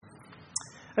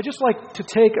I'd just like to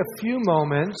take a few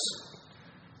moments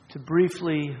to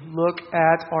briefly look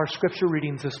at our scripture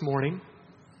readings this morning.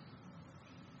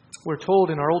 We're told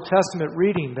in our Old Testament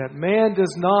reading that man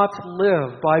does not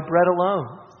live by bread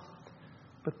alone,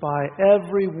 but by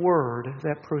every word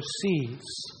that proceeds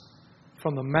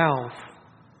from the mouth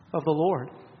of the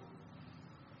Lord.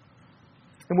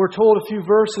 And we're told a few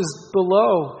verses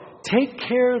below, take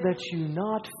care that you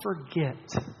not forget.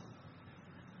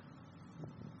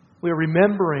 We are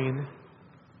remembering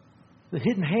the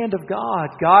hidden hand of God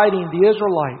guiding the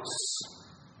Israelites,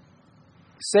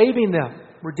 saving them,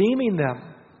 redeeming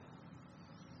them.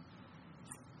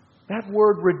 That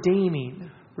word redeeming,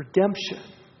 redemption,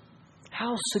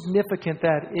 how significant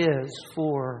that is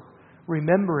for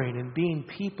remembering and being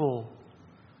people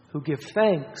who give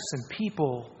thanks and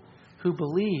people who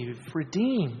believe,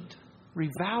 redeemed,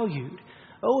 revalued.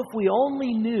 Oh, if we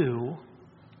only knew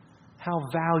how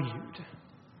valued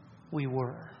we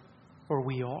were or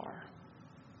we are.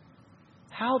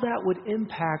 How that would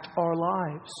impact our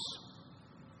lives.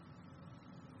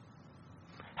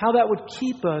 How that would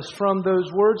keep us from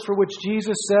those words for which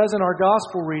Jesus says in our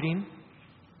gospel reading,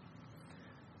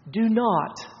 do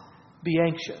not be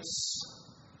anxious.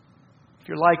 If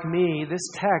you're like me, this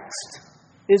text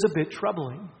is a bit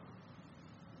troubling.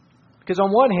 Because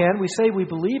on one hand, we say we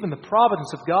believe in the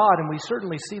providence of God, and we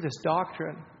certainly see this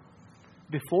doctrine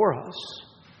before us.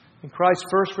 In Christ's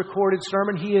first recorded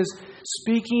sermon, He is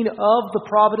speaking of the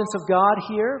providence of God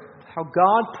here, how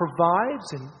God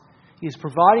provides, and He is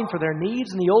providing for their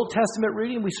needs. In the Old Testament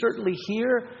reading, we certainly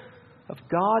hear of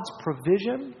God's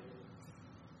provision.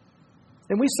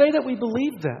 And we say that we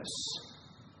believe this.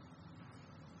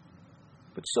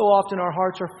 But so often our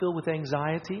hearts are filled with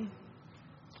anxiety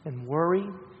and worry.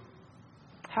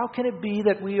 How can it be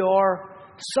that we are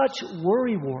such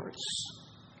worrywarts?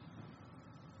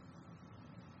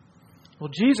 Well,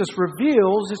 Jesus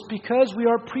reveals it's because we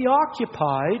are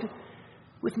preoccupied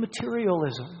with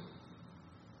materialism.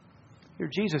 Here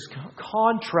Jesus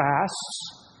contrasts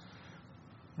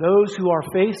those who are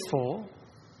faithful,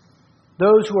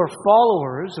 those who are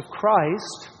followers of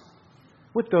Christ,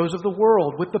 with those of the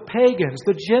world, with the pagans,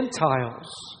 the Gentiles,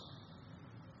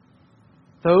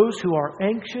 those who are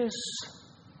anxious,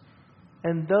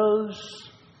 and those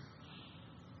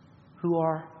who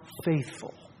are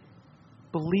faithful,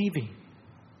 believing.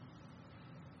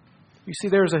 You see,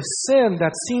 there's a sin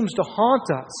that seems to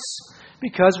haunt us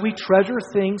because we treasure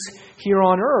things here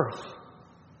on earth.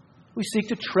 We seek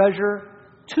to treasure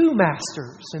two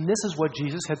masters. And this is what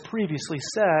Jesus had previously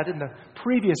said in the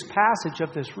previous passage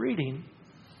of this reading.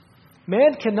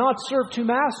 Man cannot serve two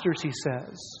masters, He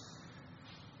says.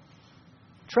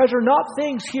 Treasure not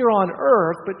things here on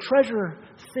earth, but treasure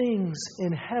things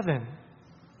in heaven.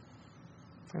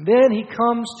 And then He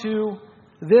comes to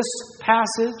this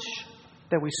passage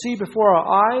that we see before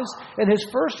our eyes. And His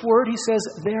first word, He says,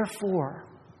 therefore.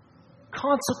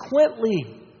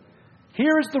 Consequently,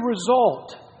 here is the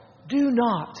result. Do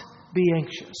not be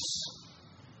anxious.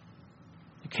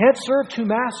 You can't serve two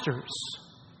masters.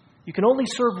 You can only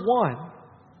serve one.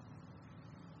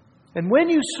 And when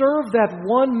you serve that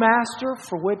one master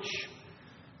for which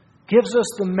gives us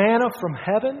the manna from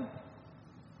heaven,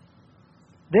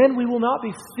 then we will not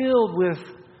be filled with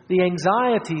the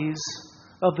anxieties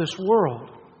of this world.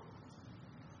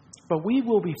 But we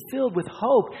will be filled with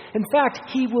hope. In fact,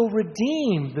 He will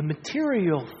redeem the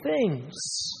material things.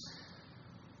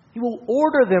 He will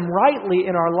order them rightly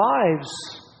in our lives.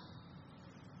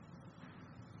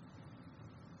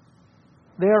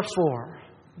 Therefore,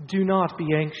 do not be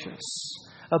anxious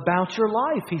about your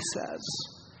life, He says.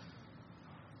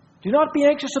 Do not be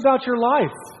anxious about your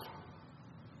life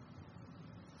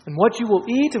and what you will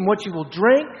eat and what you will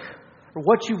drink or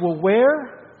what you will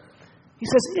wear. He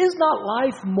says, is not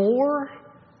life more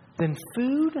than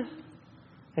food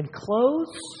and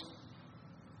clothes?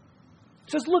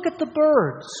 He says, look at the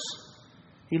birds.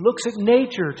 He looks at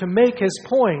nature to make his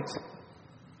point.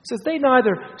 He says, they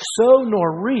neither sow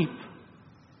nor reap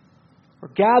or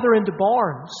gather into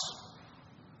barns.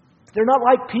 They're not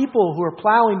like people who are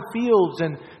plowing fields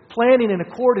and planting in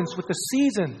accordance with the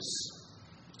seasons,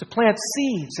 to plant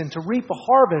seeds and to reap a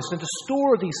harvest and to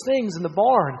store these things in the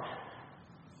barn.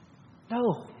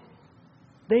 No,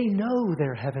 they know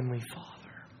their Heavenly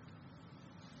Father.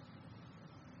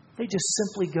 They just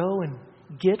simply go and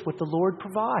get what the Lord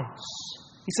provides.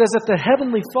 He says that the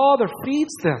Heavenly Father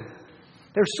feeds them.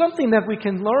 There's something that we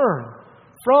can learn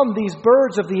from these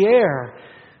birds of the air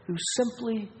who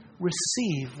simply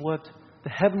receive what the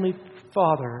Heavenly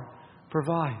Father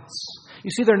provides.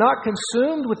 You see, they're not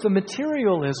consumed with the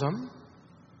materialism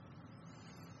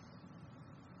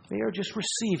They are just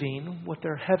receiving what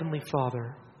their Heavenly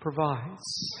Father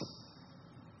provides.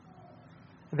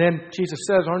 And then Jesus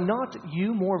says, "Are not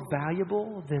you more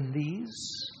valuable than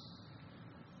these?"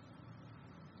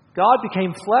 God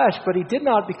became flesh, but He did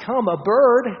not become a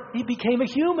bird. He became a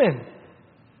human.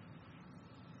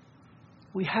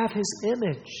 We have His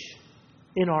image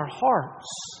in our hearts.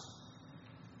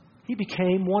 He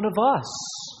became one of us.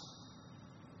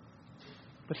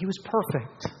 But He was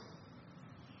perfect.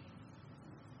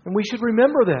 And we should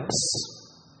remember this,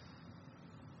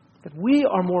 that we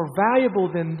are more valuable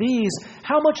than these.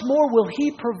 How much more will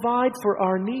He provide for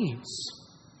our needs?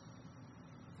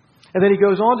 And then He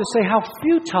goes on to say how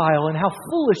futile and how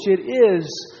foolish it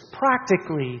is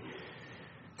practically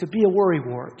to be a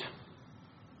worrywart.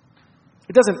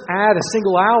 It doesn't add a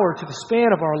single hour to the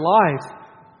span of our life.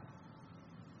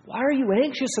 Why are you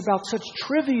anxious about such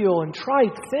trivial and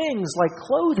trite things like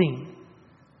clothing?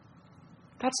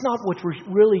 That's not what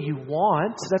really you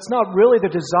want. That's not really the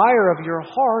desire of your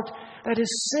heart. That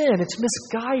is sin. It's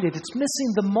misguided. It's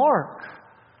missing the mark.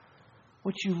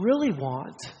 What you really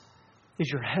want is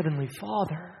your Heavenly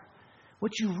Father.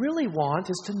 What you really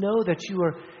want is to know that you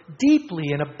are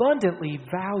deeply and abundantly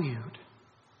valued.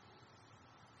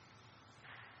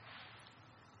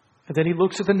 And then He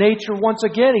looks at the nature once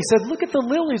again. He said, "Look at the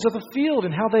lilies of the field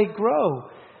and how they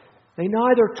grow. They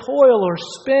neither toil or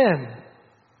spin.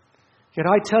 Yet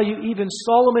I tell you, even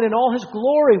Solomon in all his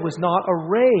glory was not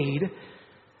arrayed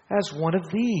as one of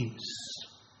these."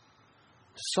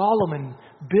 Solomon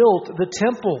built the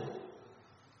temple.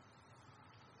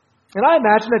 And I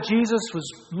imagine that Jesus was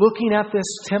looking at this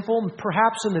temple,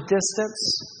 perhaps in the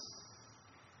distance,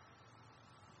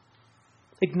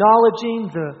 acknowledging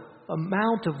the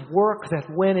amount of work that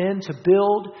went in to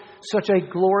build such a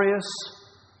glorious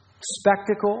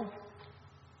spectacle.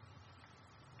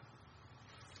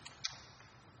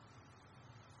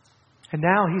 And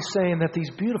now He's saying that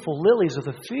these beautiful lilies of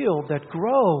the field that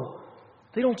grow,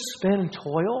 they don't spin and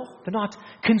toil. They're not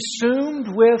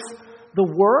consumed with the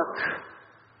work.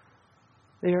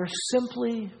 They are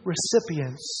simply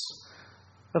recipients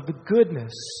of the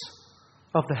goodness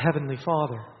of the Heavenly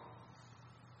Father.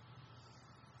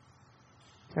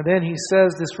 And then He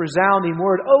says this resounding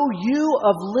word, "Oh, you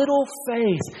of little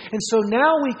faith." And so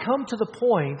now we come to the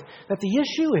point that the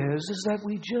issue is that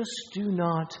we just do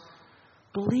not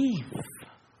believe.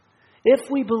 If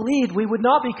we believed, we would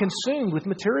not be consumed with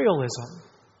materialism.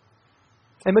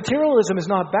 And materialism is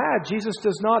not bad. Jesus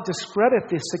does not discredit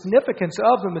the significance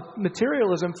of the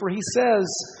materialism, for He says,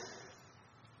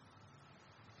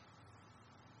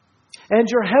 "And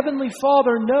your Heavenly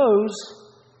Father knows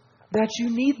that you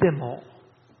need them all."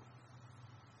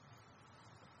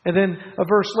 And then a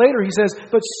verse later He says,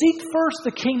 "But seek first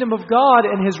the kingdom of God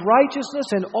and His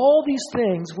righteousness, and all these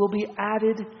things will be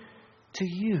added to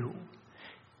you."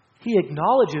 He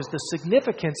acknowledges the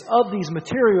significance of these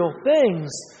material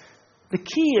things. The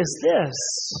key is this,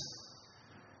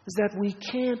 is that we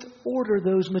can't order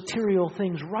those material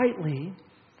things rightly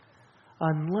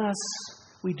unless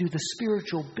we do the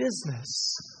spiritual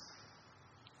business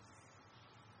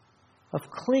of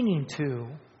clinging to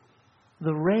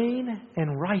the reign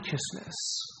and righteousness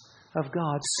of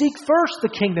God. Seek first the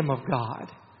kingdom of God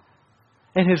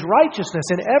and His righteousness,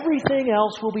 and everything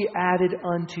else will be added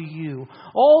unto you.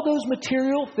 All those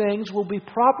material things will be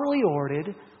properly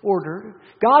ordered.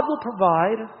 God will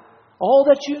provide all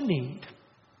that you need.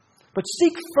 But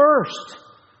seek first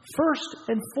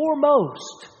and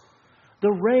foremost,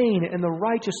 the reign and the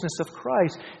righteousness of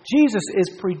Christ. Jesus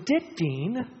is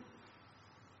predicting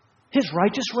His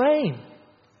righteous reign.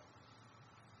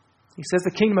 He says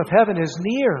the kingdom of heaven is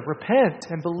near. Repent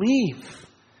and believe.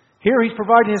 Here He's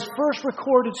providing His first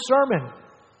recorded sermon.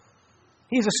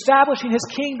 He's establishing His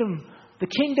kingdom, the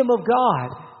kingdom of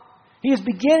God. He is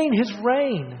beginning His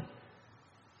reign.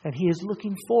 And He is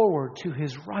looking forward to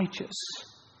His righteous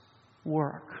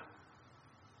work.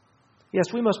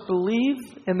 Yes, we must believe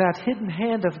in that hidden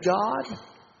hand of God,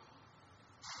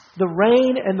 the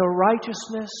reign and the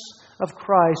righteousness of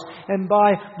Christ. And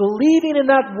by believing in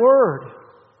that word,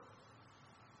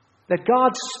 that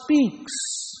God speaks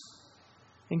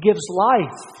and gives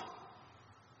life,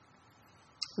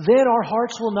 then our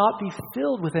hearts will not be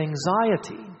filled with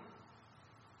anxiety.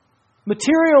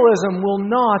 Materialism will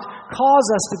not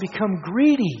cause us to become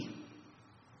greedy.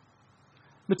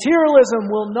 Materialism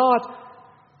will not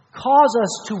cause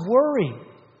us to worry.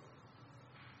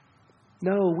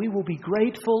 No, we will be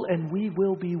grateful and we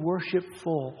will be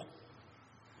worshipful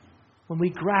when we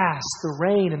grasp the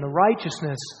reign and the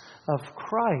righteousness of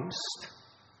Christ.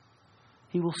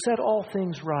 He will set all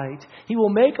things right. He will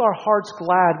make our hearts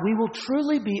glad. We will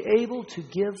truly be able to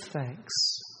give thanks.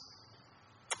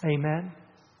 Amen.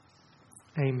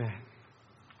 Amen.